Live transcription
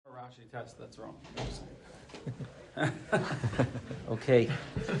Rashi test, that's wrong. Okay.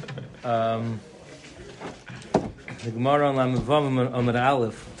 The Gemara on Lamavav Amud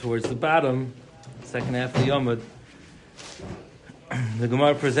Aleph, towards the bottom, second half of the Yomud, the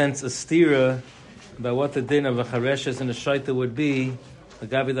Gemara presents a stira about what the din of a chareshes and a shaita would be,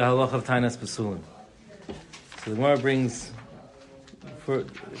 agabi the halach of tainas pesulim. So the Gemara brings, for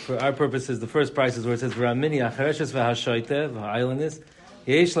our purposes, the first price is where it says v'ramini achareshes v'hashaita v'ha'ilanis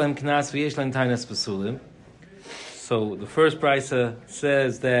yesh lem knas v'yesh lem tainas pesulim. So the first price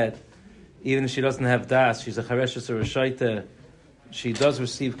says that even if she doesn't have das, she's a chareshes or a shaita, she does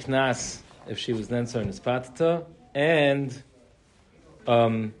receive knas if she was nensar and ispatata, and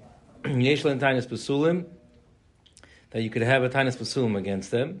yesh lem tainas pesulim, that you could have a tainas pesulim against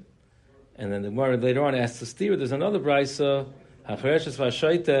them. And then the Gemara later on asks the steer, there's another brisa, hachareshes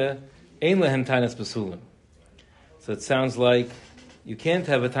v'ashaita ein lehem tainas pesulim. So it sounds like you can't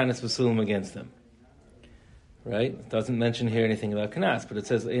have a tainas pesulim against them. Right? It doesn't mention here anything about kanas, but it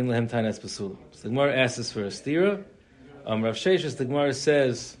says ein lehem tainas pesulim. So the Gemara asks us for a stira. Rav Sheshes, the Gemara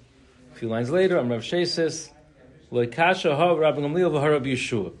says a few lines later, Rav Sheshes, lo kasha ha Rabbi Gamliel v'ha Rabbi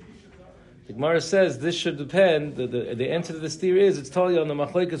Yeshua. The Gemara says this should depend. The answer to the stira is it's totally on the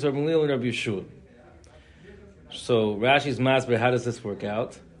machlekes Rabbi Gamliel and Rabbi Yeshua. So Rashi's masber, how does this work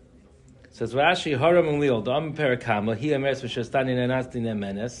out? It says Rashi Rabbi Gamliel da'am perakama hi amers v'shestani nenasti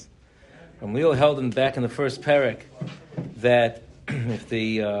nemenes. Gamliel held back in the first parak that if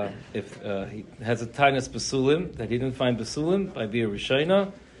he has a tainas basulim, that he didn't find basulim by via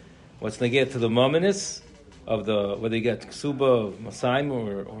rishayna, what's going to get to the momenis of the whether you get ksuba of masaim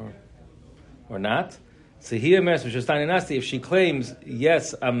or not. So here, if she claims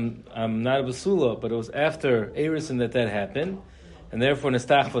yes, I'm not a basula, but it was after Erisin that happened, and therefore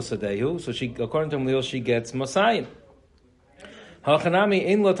nestachva sadehu. So she, according to Gamliel, she gets masaim. Hachanami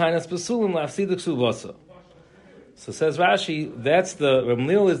ein lo tainas basulim la'afsida ksubasa. So says Rashi, that's the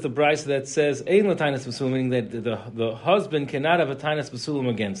Gamliel is the brisa that says ein lo tainas basulim, meaning that the husband cannot have a tainas basulim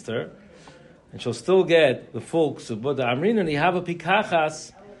against her, and she'll still get the full ksubah. The amrina nihava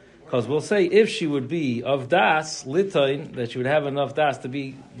pikachas, because we'll say if she would be of das litain, that she would have enough das to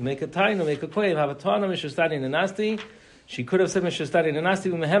make a taina, make a claim, have a tana mishustani nenasti, she could have said mishustani nenasti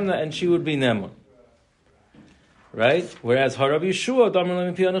v'mehemna, and she would be nemun. Right? Whereas Rabbi Yeshua,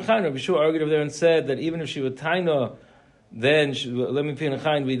 Rabbi Yeshua argued over there and said that even if she would taina, then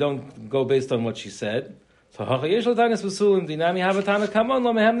we don't go based on what she said. So over here then she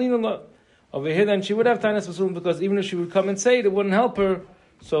would have tainas basulim, because even if she would come and say it wouldn't help her.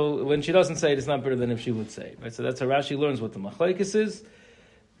 So when she doesn't say it, it's not better than if she would say it. Right? So that's how Rashi learns what the machlekes is.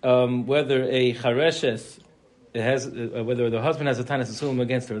 Whether a chareshes whether the husband has a tainas basulim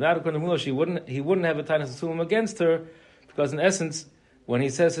against her. That according to Mula, he wouldn't have a tainas basulim against her, because in essence, when he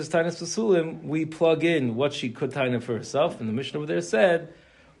says his tainas basulim, we plug in what she could taina for herself. And the Mishnah over there said,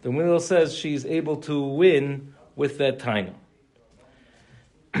 the Mula says she's able to win with that taina.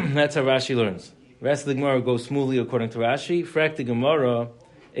 That's how Rashi learns. The rest of the Gemara goes smoothly according to Rashi. Frak the Gemara,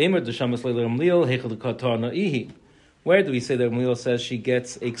 Eimer d'shamas le'ler Gamliel heichel d'katana ihi. Where do we say that Gamliel says she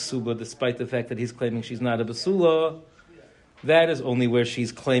gets a ksuba despite the fact that he's claiming she's not a basula? That is only where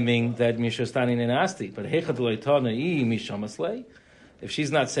she's claiming that mishostani nenasti. But heichel d'leitana ihi mishamas le. If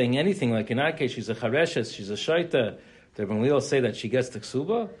she's not saying anything, like in our case, she's a chareshes, she's a shaita, does Gamliel say that she gets the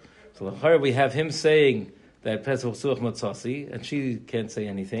ksuba? So l'chara we have him saying that pesach suach matzasi, and she can't say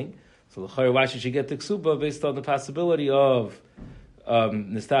anything. So why should she get the ksuba based on the possibility of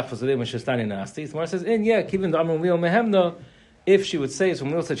nistach fasadeh mishastani nasti? So Gemara says, kivin d'amr Gamliel mehemna, if she would say, so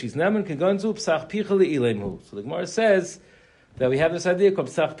Gamliel said she's nemen keganzu psach picha le'ilemu. So the Gemara says that we have this idea called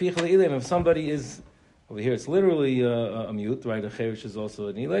psach picha le'ilem. If somebody is over here, it's literally a mute, right? A cherish is also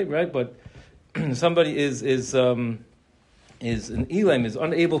an ilem, right? But somebody is an ilem, is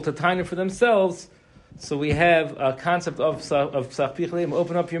unable to taina for themselves. So we have a concept of psach picha le'ilem,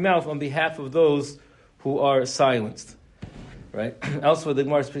 open up your mouth on behalf of those who are silenced. Right. Elsewhere, the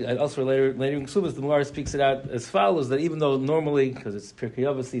Gemara later in Kesubos, the Gemara speaks it out as follows: that even though normally, because it's Pirkei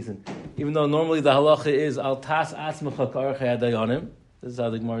Avos season, even though normally the halacha is al tas atzmecha k'archei hadayanim, this is how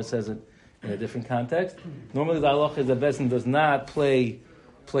the Gemara says it in a different context. Normally, the halacha is that Beis Din does not play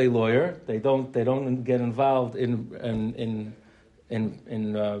lawyer. They don't get involved in being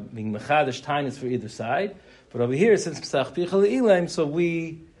mechadish tainas for either side. But over here, since psach picha le'ilem, so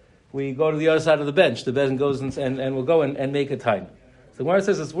we go to the other side of the bench. The Beis Din goes and we'll go and make a time. So the Gemara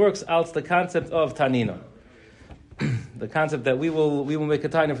says this works out the concept of tanina, the concept that we will make a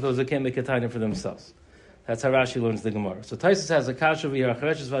taina for those that can't make a taina for themselves. That's how Rashi learns the Gemara. So Taisus has a kasha v'yar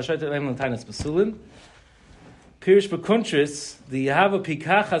chareshes v'ashayt lehem l'tainas basulim. Pirish Bekuntris, the Hava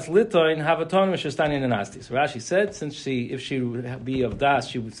Pikachas Litoin, Havatonim Shestanin and Nasti. So Rashi said, if she would be of Das,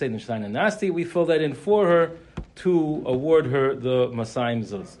 she would say Nishtain and Nasti. We fill that in for her to award her the Masayim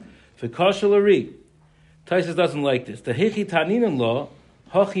Zuz. Vikashalari, Taisus doesn't like this. The Hichi Taninan law,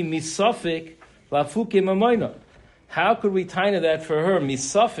 Hachi Misafik, Lafuke Mamoina. How could we tine that for her,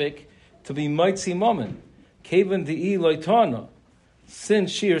 Misafik, to be Maitzi Momen? Kavan Di'i Loitana. Since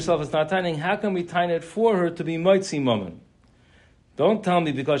she herself is not tining, how can we tine it for her to be Maitzi Momen? Don't tell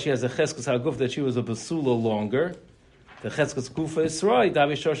me because she has a Cheskes HaGuf that she was a Basula longer. The Cheskes Gufa is right. The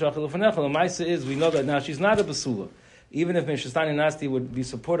Maisa is, we know that now she's not a Basula. Even if Meshastani Nasti would be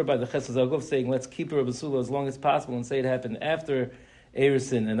supported by the Cheskes HaGuf saying, let's keep her a Basula as long as possible and say it happened after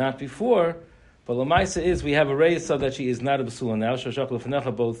Erisin and not before. But Lamaisa is, we have a Reisa that she is not a Basula now. Shoshach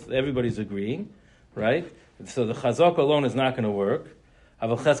Lefanecha, both, everybody's agreeing, right? So the Chazak alone is not going to work. On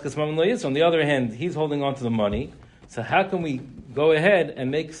the other hand, he's holding on to the money. So how can we go ahead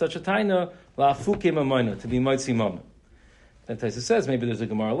and make such a taina la'afuke mamayna, to be mitzi moment? Then Taisa says maybe there's a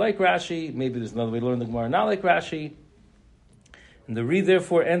Gemara like Rashi, maybe there's another way to learn the Gemara not like Rashi, and the Reed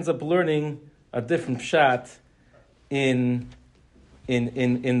therefore ends up learning a different pshat in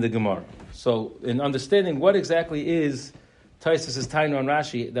the Gemara. So in understanding what exactly is Taisas' taina on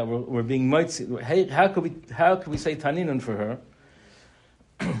Rashi that we're being mitzi, how could we say taninan for her?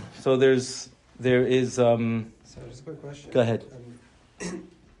 So there is. Sorry, just a quick question. Go ahead.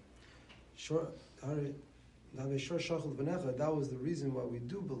 That was the reason why we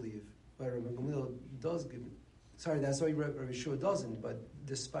do believe. Why Rabbi Gamliel does give. Sorry, that's why Rabbi Yeshua doesn't. But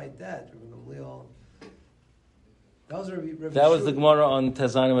despite that, Rabbi Gamliel. That was the Gemara on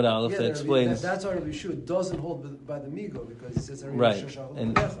Tezanim and Aleph that explains. That's why Rabbi Yeshua doesn't hold by the Migo because he says right.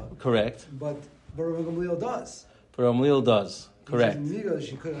 And correct. But Rabbi Gamliel does. But Rabbi Gamliel does. Correct.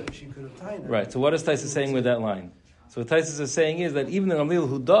 She could have tied her. Right. So what is Taisa saying with that line? So what Taisa is saying is that even the Gamliel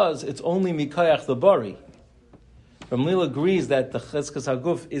who does, it's only Mikayach the Bari. Gamliel agrees that the Cheskes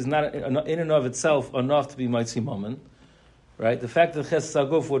HaGuf is not in and of itself enough to be Maitzi Momen. Right? The fact that Cheskes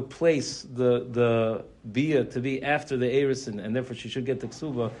HaGuf would place the Bia to be after the Erisin, and therefore she should get the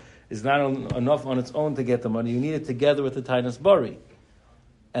Ksuba, is not enough on its own to get the money. You need it together with the Tainas Bari.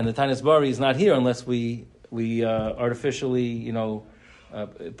 And the Tainas Bari is not here unless we artificially,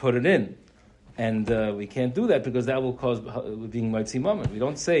 put it in. And we can't do that because that will cause being Maitzi Mammon. We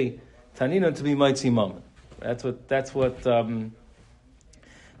don't say Tanina to be Maitzi Mammon. That's what the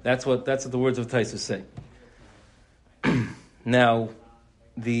words of Taisa say. Now,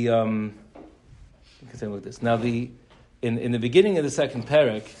 you can say like this. Now, in the beginning of the second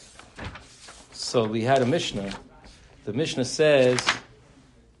parak, so we had a Mishnah. The Mishnah says,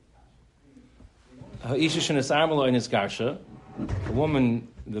 a woman,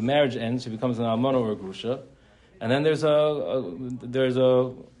 the marriage ends, she becomes an almana or a grusha, and then there's a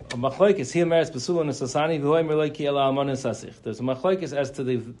machlokes. He marries basula nesasani v'hoimer leiki ela almana sasich. There's a machlokes as to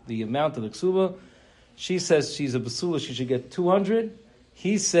the amount of the ksuba. She says she's a basula, she should get 200.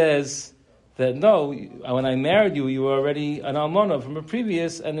 He says that no, when I married you, you were already an almana from a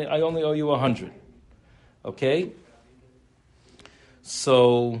previous, and I only owe you 100. Okay,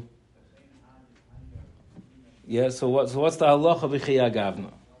 so. Yeah, so what's the halacha b'chiyah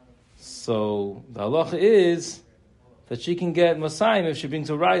gavna? So the halacha is that she can get masayim if she brings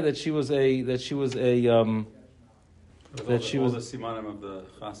a raya that she was the simanim of the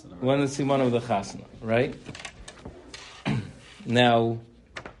chasana. One of the simanim of the chasana, right? Now,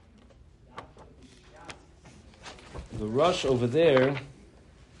 the rush over there.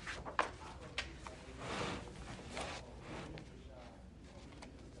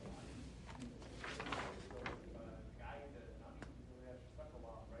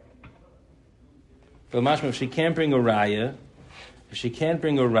 If she can't bring a raya,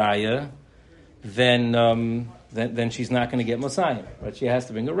 then she's not going to get Mosayim. Right? She has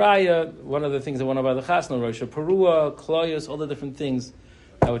to bring a raya. One of the things that went about the chasna, Rosh Perua, Kloyos, all the different things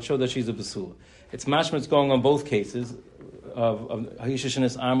that would show that she's a basula. It's mashma. It's going on both cases of Haishish in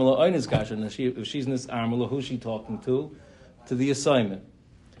this armula or in this gasha. If she's in this armula, who's she talking to? To the assignment,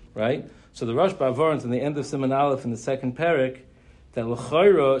 right? So the Rosh Bavarans in the end of Siman Aleph in the second parak, that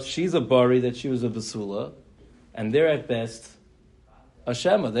l'chayra, she's a bari, that she was a basula, and they're at best a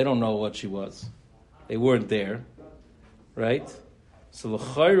shema. They don't know what she was. They weren't there, right? So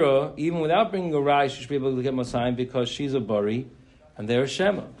l'chayra, even without bringing a rai, she should be able to get masayim because she's a bari, and they're a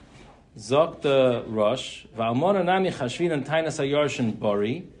shema. Zok the Rosh, v'almona nami chashvin and tainas hayarshin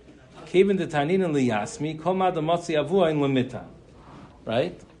bari, kivin the tanin and liyasmi, kol ma damotzi avua in lemita.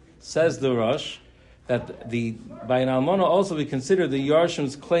 Right? Says the Rosh, that by an almana also we consider the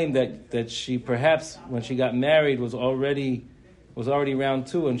Yarshim's claim that she perhaps when she got married was already round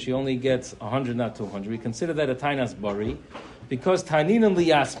 2 and she only gets 100, not 200. We consider that a tainas bari because taninan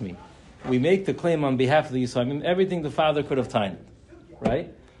liyasmi. We make the claim on behalf of the Yisraelim, everything the father could have tained,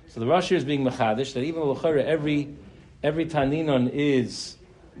 right? So the Rashi is being mechadish that even l'chara every taninon is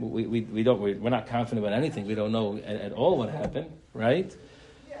we're not confident about anything. We don't know at all what happened, right?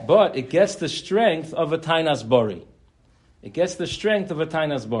 But it gets the strength of a tainas bari. It gets the strength of a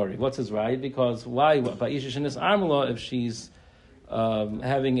tainas bari. What's his right? Because why? Ba'isha shenis armula, if she's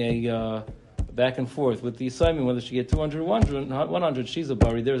having a back and forth with the Yisraelim, whether she get 200 or 100, she's a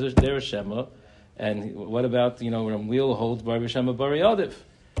bari. There's a shema. And what about, Ramwil holds bari shema bari adif,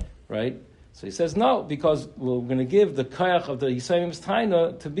 right? So he says no, because we're going to give the kayach of the Yisraelim's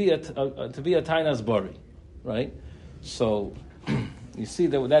taina to be a tainas bari, right? So you see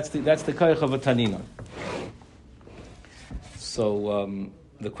that's the kayach of a tanina. So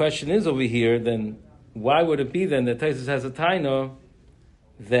the question is over here, then why would it be then that Taisus has a taina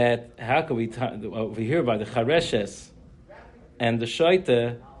that how could we over here by the chareshes and the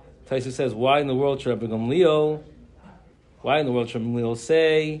shaita? Taisus says why in the world should Rabbi Gamliel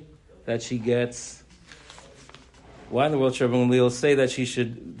say that she gets? Why in the world should Rabbi Gamliel say that she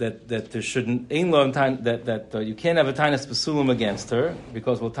should that there shouldn't that you can't have a tainas pesulim against her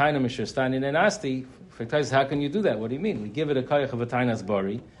because taina mishur stanin and asti? For Taisus, how can you do that? What do you mean? We give it a kayach of a tainas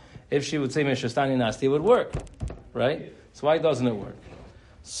bari. If she would say mishur stanin asti, it would work, right? So why doesn't it work?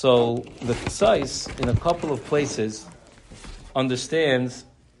 So the Tzais in a couple of places understands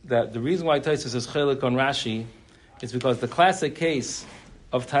that the reason why Taisus is chelik on Rashi is because the classic case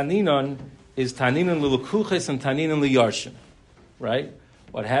of Taninon is Taninon l'lukuches and Taninon l'yarshim, right?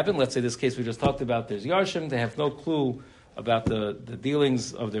 What happened? Let's say this case we just talked about, there's Yarshim, they have no clue about the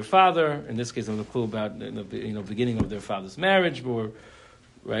dealings of their father, in this case they have no clue about the beginning of their father's marriage, or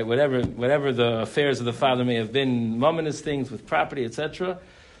right, whatever the affairs of the father may have been, mominous things with property, etc.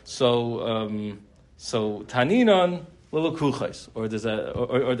 So Taninon l'lukuches, or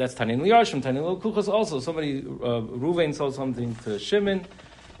that's Taninon l'yarshim, Taninon l'lukuches also. Somebody, Ruvain sold something to Shimon.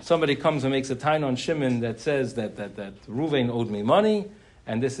 Somebody comes and makes a taina on Shimon that says that Ruvain owed me money,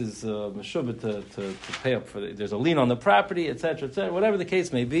 and this is meshubah to pay up for there's a lien on the property, etc., etc. Whatever the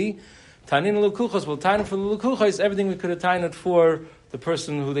case may be, Tanin l'lukuchos will taina for the l'lukuchos everything we could have tained for the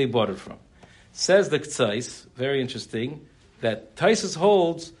person who they bought it from. Says the Ktsais, very interesting, that Taisus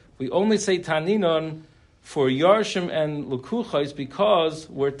holds we only say Taninon for Yarshim and l'kuchos because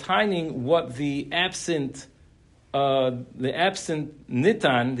we're tining what the absent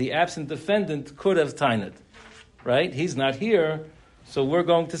nitan, the absent defendant, could have tained, right? He's not here, so we're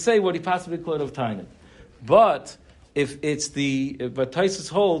going to say what he possibly could have tained. But if it's but Taisus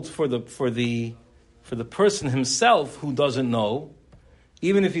holds for the person himself who doesn't know,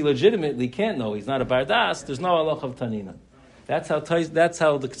 even if he legitimately can't know, he's not a bardas. There's no halach of tanina. That's how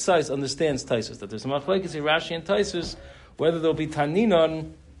the Ktsais understands Taisus. That there's a machlekes Rashi and Taisus whether there'll be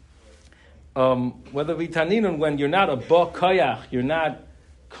taninon. Whether we taninon when you're not a ba kayach, you're not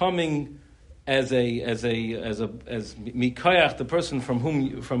coming as mikayach, the person from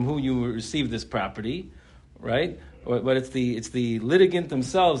who you received this property, right? But it's the litigant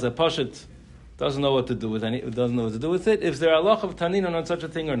themselves that Pashat doesn't know what to do with it. If there are halach of taninon on such a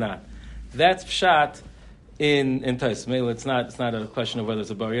thing or not, that's pshat in Tais. Maybe it's not a question of whether it's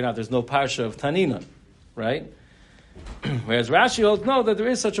a bar or not. There's no parsha of taninon, right? Whereas Rashi holds no, that there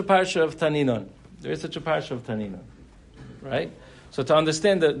is such a parsha of Taninon. There is such a parsha of Taninon, right? So to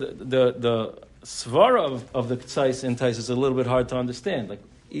understand the svara of the Ktsais in Tais is a little bit hard to understand. Like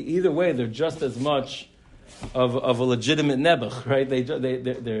either way, they're just as much of a legitimate nebuch, right?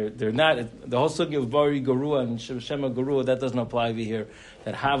 They're not the whole sugi of Bari Garua and Shema Garua that doesn't apply over here.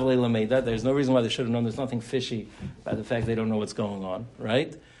 That Havle Lamei, that there's no reason why they should have known. There's nothing fishy by the fact they don't know what's going on,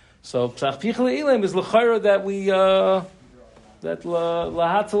 right? So psach pichel ilim is l'chayra that we that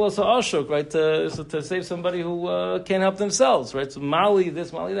lahatzalas ashuk, right? To save somebody who can't help themselves, right? So mali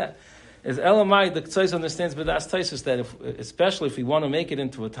this, mali that. Is elamai the Ktsais understands b'das Taisus that especially if we want to make it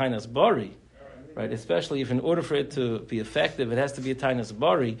into a tainas bari, right? Especially if in order for it to be effective, it has to be a tainas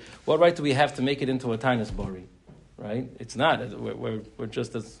bari. What right do we have to make it into a tainas bari? Right? It's not. We're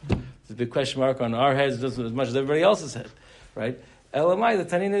just there's a big question mark on our heads just as much as everybody else's head, right? Elamai, the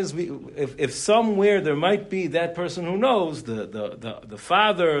Tanin is if somewhere there might be that person who knows the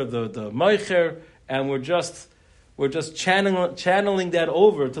father, the meicher, and we're just channeling that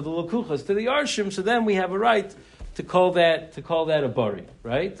over to the lukuchas, to the arshim, so then we have a right to call that a bari,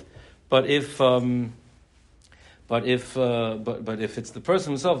 right? But if But if it's the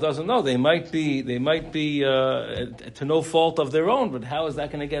person himself doesn't know, they might be to no fault of their own. But how is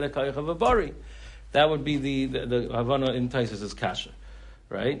that going to get a koyach of a bari? That would be the havana in Taisus' kasha,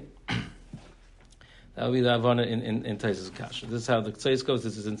 right? That would be the havana in Taisus' kasha. This is how the Ktseis goes.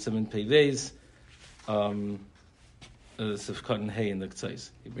 This is in Siman Peives. Sifkat and Hay in the Ktseis.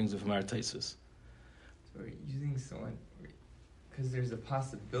 He brings it from our Taisus. So we're using someone because there's a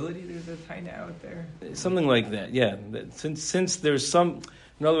possibility there's a taina out there. Something like that, yeah. Since there's some,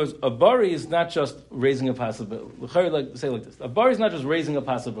 in other words, a bari is not just raising a possibility. Say like this: a bari is not just raising a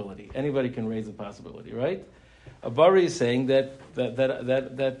possibility. Anybody can raise a possibility, right? A bari is saying that I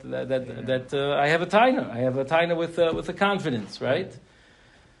have a taina. I have a taina with a confidence, right?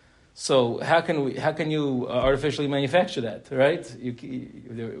 So how can you artificially manufacture that, right?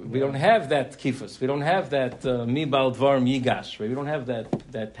 We don't have that kifus. We don't have that mibal dvar migash, right? We don't have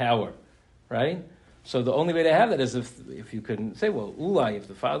that power, right? So the only way to have that is if you can say, well, ulai, if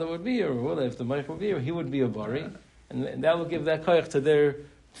the father would be here, or if the mother would be here, he would be a bari, and that will give that koyach to their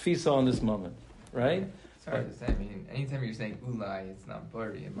fisa on this moment, right? Sorry to say, I mean, anytime you're saying ulai, it's not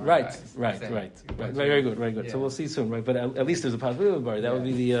bari. Right. Very good. Yeah. So we'll see soon, right? But at least there's a possibility of bari. That would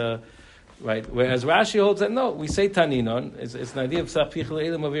be the right. Whereas Rashi holds that no, we say taninon. It's an idea of sapich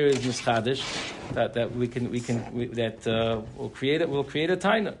le'elam over here is mischadish that we'll create it. We'll create a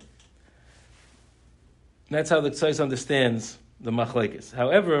taina. That's how the Ktseis understands the machlekes.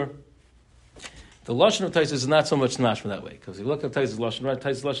 However, the lashon of Taisus is not so much mashma that way, because if you look at Taisus lashon, right?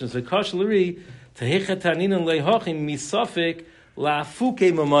 Taisus lashon is v'kash l'ri tehichet taninon lehochim misafik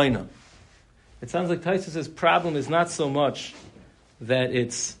la'afuke mamayna. It sounds like Taisus's problem is not so much that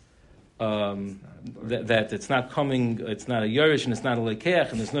it's that it's not coming, it's not a yorish and it's not a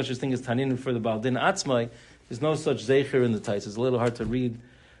lekeach, and there's no such thing as taninon for the baldin atzmai. There's no such zecher in the Taisus. It's a little hard to read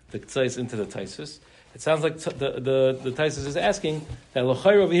the Ktseis into the Taisus. It sounds like the Taisus is asking that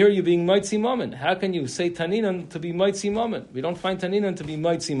l'chayr over here you're being mitzi moment. How can you say taninon to be mitzi moment? We don't find taninon to be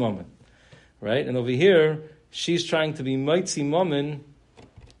mitzi moment, right? And over here she's trying to be mitzi moment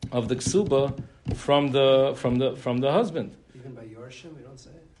of the ksuba from the husband. Even by Yorshim, we don't say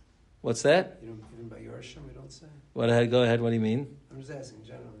it. What's that? Even by Yorshim, we don't say it. Go ahead. What do you mean? I'm just asking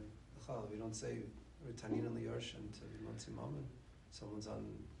generally. We don't say taninon liyorshim to be mitzi moment. Someone's on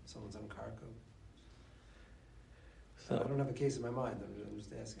karko. I don't have a case in my mind. I'm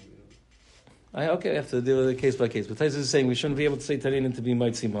just asking you. I have to deal with it case by case. But Taisus is saying we shouldn't be able to say taninon to be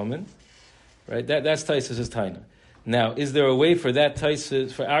mitzi moment, right? That's Taisus' taina. Now, is there a way for our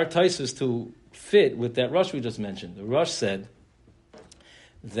Taisus to fit with that Rush we just mentioned? The Rush said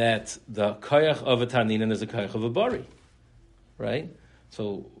that the koyach of a taninon is a koyach of a bari, right?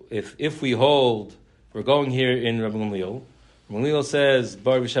 So if we hold, we're going here in Rabbi Gamliel. Rabbi Gamliel says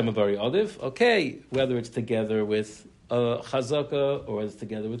bari b'shem bari adiv. Okay, whether it's together with a chazaka or it's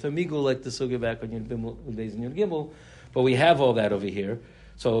together with a migul, like the sugya back on Yud Gimel, but we have all that over here.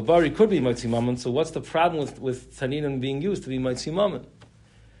 So a bari could be mitzi mammon. So what's the problem with taninon being used to be mitzi mammon?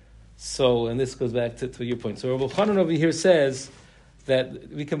 So, and this goes back to your point. So Rabbi Chanan over here says that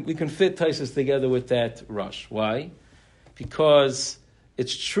we can fit Taisus together with that rush. Why? Because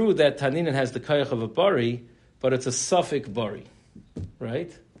it's true that taninon has the koyach of a bari, but it's a suffix bari,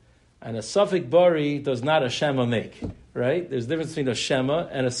 right? And a suffix bari does not a shema make, right? There's a difference between a shema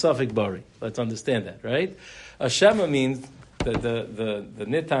and a suffix bari. Let's understand that, right? A shema means that the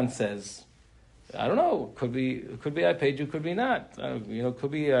nitan says, I don't know, could be I paid you, could be not.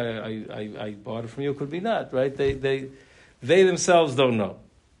 Could be I bought it from you, could be not, right? They themselves don't know,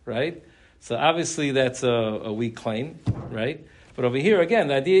 right? So obviously that's a weak claim, right? But over here, again,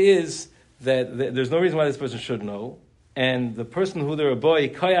 the idea is that there's no reason why this person should know, and the person who they're a boy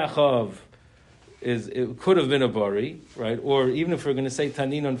koyach of it could have been a bari, right? Or even if we're going to say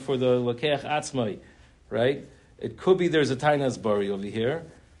taninon for the lakeach atzmai, right? It could be there's a tainas bari over here,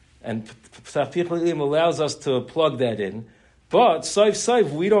 and Pesach Pichlim allows us to plug that in. But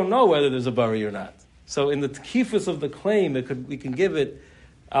saif we don't know whether there's a bari or not. So in the kifus of the claim, we can give it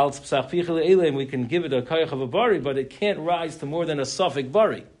al Pesach Pichlim, we can give it a koyach of a bari, but it can't rise to more than a suffix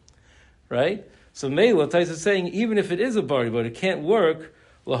bari, right? So Meila Tais is saying even if it is a bari, but it can't work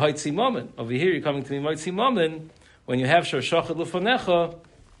lahaitzi mammon. Over here, you're coming to me mitzi mammon. When you have shor shachet lefanecha,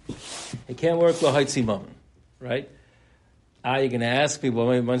 it can't work lahaitzi mammon, right? You're going to ask me, well,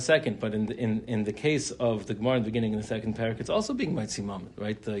 wait 1 second, but in the case of the Gemara in the beginning in the second parak, it's also being mitzi mammon,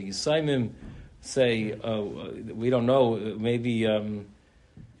 right? The Yisaimim say, we don't know, maybe the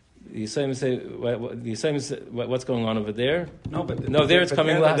Yisaimim say, what's going on over there? There it's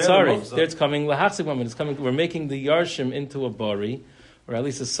coming, there it's coming lahachzik mammon. It's coming, we're making the Yarshim into a bari, or at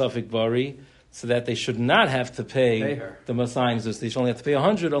least a suffix bari, so that they should not have to pay her. the Masayim. They should only have to pay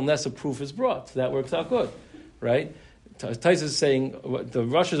 100 unless a proof is brought. So that works out good, right? Tais is saying, the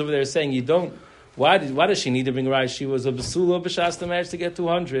Rosh is over there saying, you don't. Why does she need to bring a raya? She was a basula b'shas the marriage to get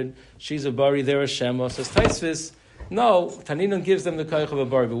 200. She's a bari, they're a shema. Says Taisvis, no, Tanina gives them the kaich of a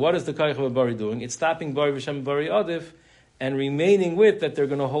bari. But what is the kaich of a bari doing? It's stopping bari v'shem bari adif and remaining with that they're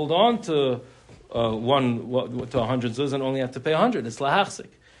going to hold on to 100 zuz and only have to pay 100. It's lahachzik.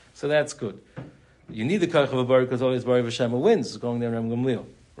 So that's good. You need the kaich of a bari because always bari v'shem wins. It's going there in Gamliel,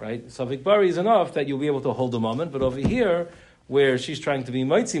 right? Safik bari is enough that you'll be able to hold the moment. But over here, where she's trying to be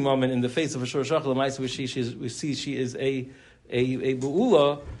Maitzi Mammon in the face of a Shur Shachal, we see she is a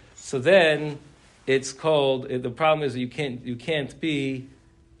Bu'ula, so then it's called, the problem is you can't be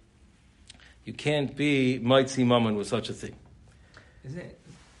Maitzi Mammon with such a thing. Is it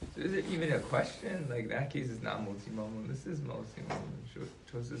even a question? Like, that case is not Motzi Mammon. This is Motzi Mammon.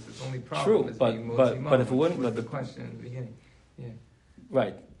 Its only problem is being Motzi Mammon. But if it wouldn't, but the question in the beginning. Yeah.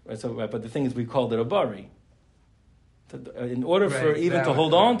 Right. But the thing is, we called it a Bari. In order for even to would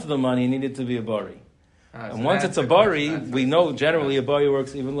hold on to the money, it needed to be a bari. And so once it's a bari, we know generally a bari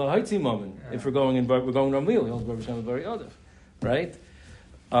works even lahaitzi moment. If we're going Ramil, he holds bari shem bari odef, right?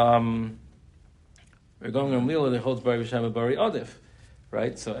 We're going Ramil, it holds bari shem bari odef,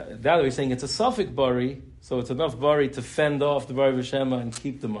 right? So that we're saying it's a suffix bari, so it's enough bari to fend off the bari v'shema and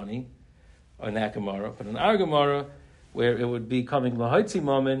keep the money, in that Gemara. But in our Gemara, where it would be coming lahaitzi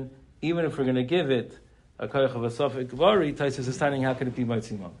moment, even if we're going to give it a koich of a sofik bari, Taisus is standing, how can it be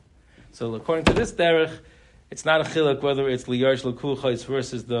Maitzi Mammon? So according to this derech, it's not a chiluk whether it's liyarsh l'kulchais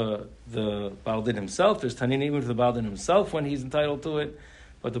versus the Baldin himself. There's Tanin even for the Baldin himself when he's entitled to it.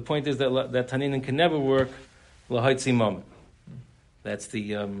 But the point is that Tanin can never work l'haitzi Mammon. That's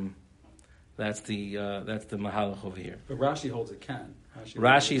the mahalach over here. But Rashi holds it can.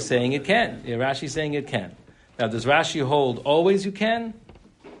 Rashi is saying it can. Yeah, Rashi is saying it can. Now, does Rashi hold always you can?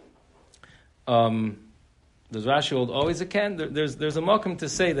 Does Rashi hold always it can? There's a makom to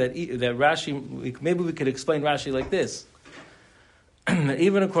say that Rashi, maybe we could explain Rashi like this.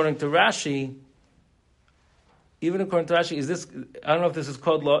 Even according to Rashi, is this, I don't know if this is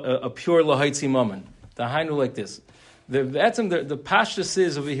called a pure lahaitzi mammon. The hainu like this. The pashtus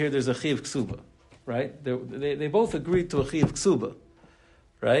is over here, there's a chiv ksuba, right? They both agreed to a chiv ksuba,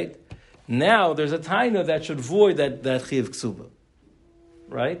 right? Now, there's a taina that should void that chiv ksuba,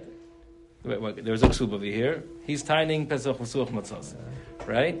 right? There's a ksuba over here. He's tining Pesach L'suach Matzos,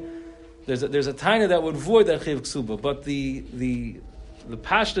 right? There's a taina that would void that chiv ksuba, but the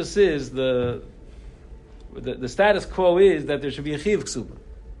pashtus is the status quo is that there should be a chiv ksuba,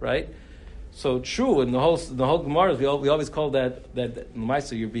 right? So true, in the whole Gemara, we always call that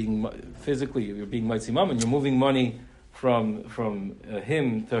Maisa, you're being Maitzi Mammon, you're moving money from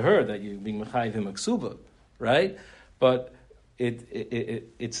him to her, that you're being Mechayiv him a ksuba, right? But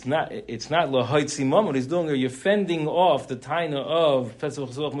it's not lahaitzi mammon. He's doing, you're fending off the taina of Pesach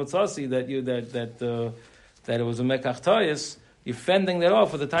Zuach Matzasi that it was a mekach tayis. You're fending that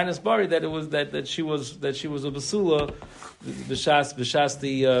off with the tainas bari that it was that she was a basula b'shas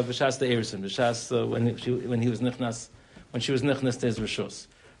the erison b'shas when he was nichnas when she was nichnas to his rishus,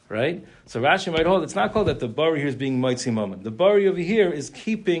 right? So Rashi might hold it's not called that the bari here is being maitzi mammon. The bari over here is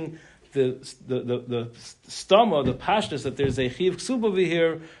keeping the stama, the pashtus, that there's a chiv ksuba over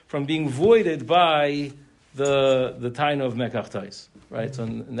here from being voided by the taina of mekach tais, right? So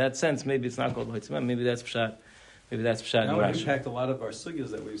in that sense, maybe it's not called loitzimam. Maybe that's pshat. Maybe that's pshat. That would impact a lot of our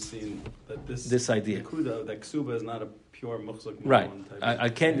sugyas that we've seen. That this idea, that ksuba is not a pure muchzak. Right.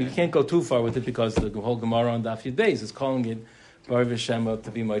 You can't go too far with it because the whole Gemara on Daf Yud Beis is calling it bar v'shema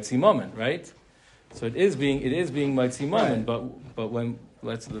to be maitzi mammon, right? So it is being maitzi mammon, right. But when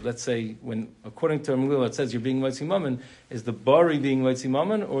let's say when according to Ramil it says you're being maitzi mammon, is the bari being maitzi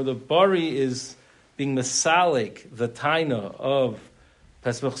mammon or the bari is being masalik the taina of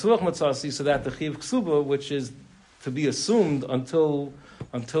pesach suach matzasi so that the chiv ksuba, which is to be assumed until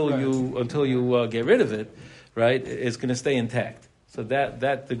you get rid of it, right, is going to stay intact. So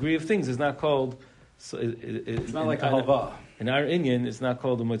that degree of things is not called. So it's not like a halva. In our Indian, it's not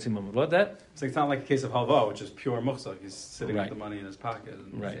called a maitzi mammon. What that? It's not like a case of halva, which is pure muchzak. He's sitting right. with the money in his pocket.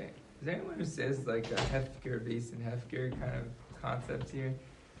 Right. Is there anyone who says like a hefker base and hefker kind of concept here?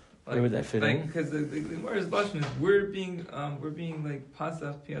 Like, where would that fit in? Because the Gemara's lashon is we're being like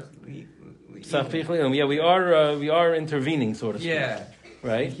pasach piach li. Yeah, we are intervening, sort of. Yeah.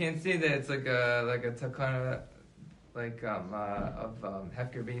 Right. You can't say that it's like a takana. Of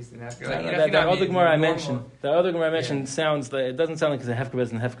hefker base and hefker. That other Gemara I mentioned. The other Gemara I mentioned sounds like it doesn't sound like it's a hefker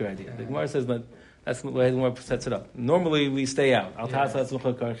base and hefker idea. The Gemara says that That's the way the Gemara sets it up. Normally we stay out.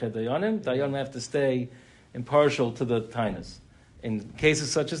 Dayanim have to stay impartial to the tainas. In cases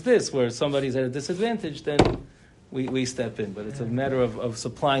such as this, where somebody's at a disadvantage, then we step in. But it's a matter of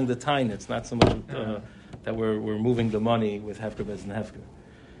supplying the taina. It's not so much that we're moving the money with hefker bez and hefker.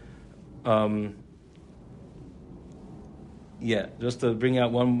 Just to bring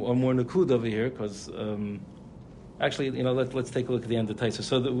out one more nakud over here, because actually, let's take a look at the end of the Taisa.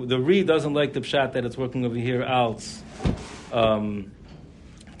 So the Ri doesn't like the pshat that it's working over here als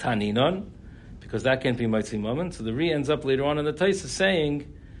taninon, because that can't be Maitzi Mammon. So the Ri ends up later on in the Taisa saying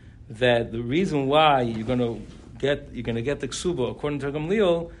that the reason why you're going to get the Ksuba according to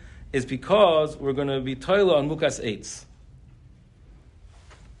Gamliel is because we're going to be toila on Mukas Eitz.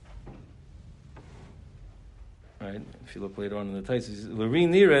 Right? If you look later on in the Taisus, Lari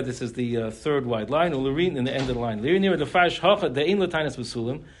Nira, this is the third wide line, or Lari in the end of the line. Lari Nira, the Fash Hacha, the Ein Latainas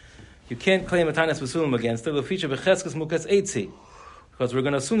Basulim. You can't claim a Tainas Basulim against her. The feature Becheskas Mukas Eitzi. Because we're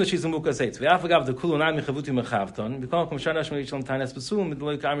going to assume that she's a Mukas Eitz. We have to the Kulunai Mechavuti Mechavton. Because Kumshanash Melishlam Tainas Basulim,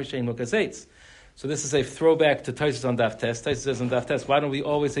 Midloy Kami Shein Mukas Eitz. So this is a throwback to Taisus on Daf Test. Taisus says on Daf Test, why don't we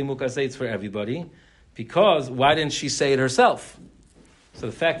always say Mukas Eitz for everybody? Because why didn't she say it herself? So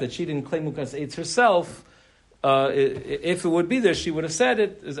the fact that she didn't claim Mukas Eitz herself, if it would be there, she would have said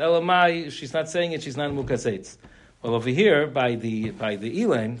it. Is Elamai? She's not saying it. She's not Mukas Eitz. Well, over here by the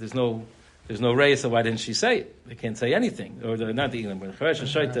Elam, there's no reis. So why didn't she say it? They can't say anything, or not the Elam, but the Cheresh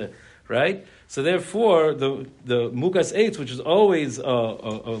Shaita, right? So therefore, the Mukas Eitz, which is always a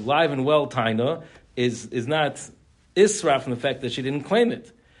live and well taina, is not isra from the fact that she didn't claim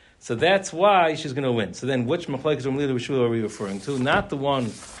it. So that's why she's going to win. So then, which machlekes or melida are we referring to? Not the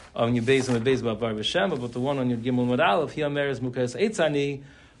one on your Beis and Beis Bar B'Shema, but the one on your Gimel Mud Aleph. He Ameres Mukas Eitzani,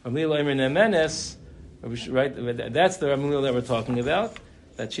 Amil Emer Nemenes. Right, that's the Amil that we're talking about.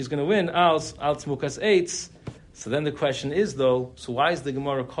 That she's going to win als Mukas Eitz. So then the question is, though, so why is the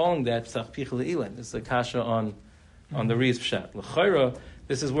Gemara calling that Psach Picha Le'ilen? This is a kasha on the Riz Pshat. L'chayra,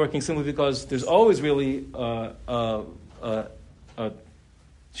 this is working simply because there's always really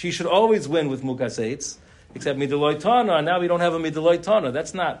she should always win with Mukas Eitz, except Midaloi Tana, and now we don't have a Midaloi Tana.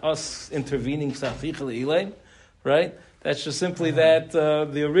 That's not us intervening Psach Picha Le'ilen, right? That's just simply that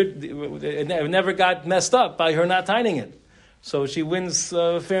it never got messed up by her not tining it. So she wins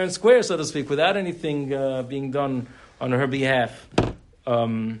fair and square, so to speak, without anything being done on her behalf.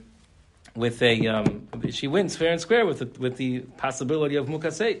 She wins fair and square with the possibility of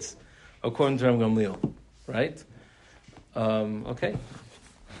Mukas Eitz, according to Ram Gamliel, right? Okay.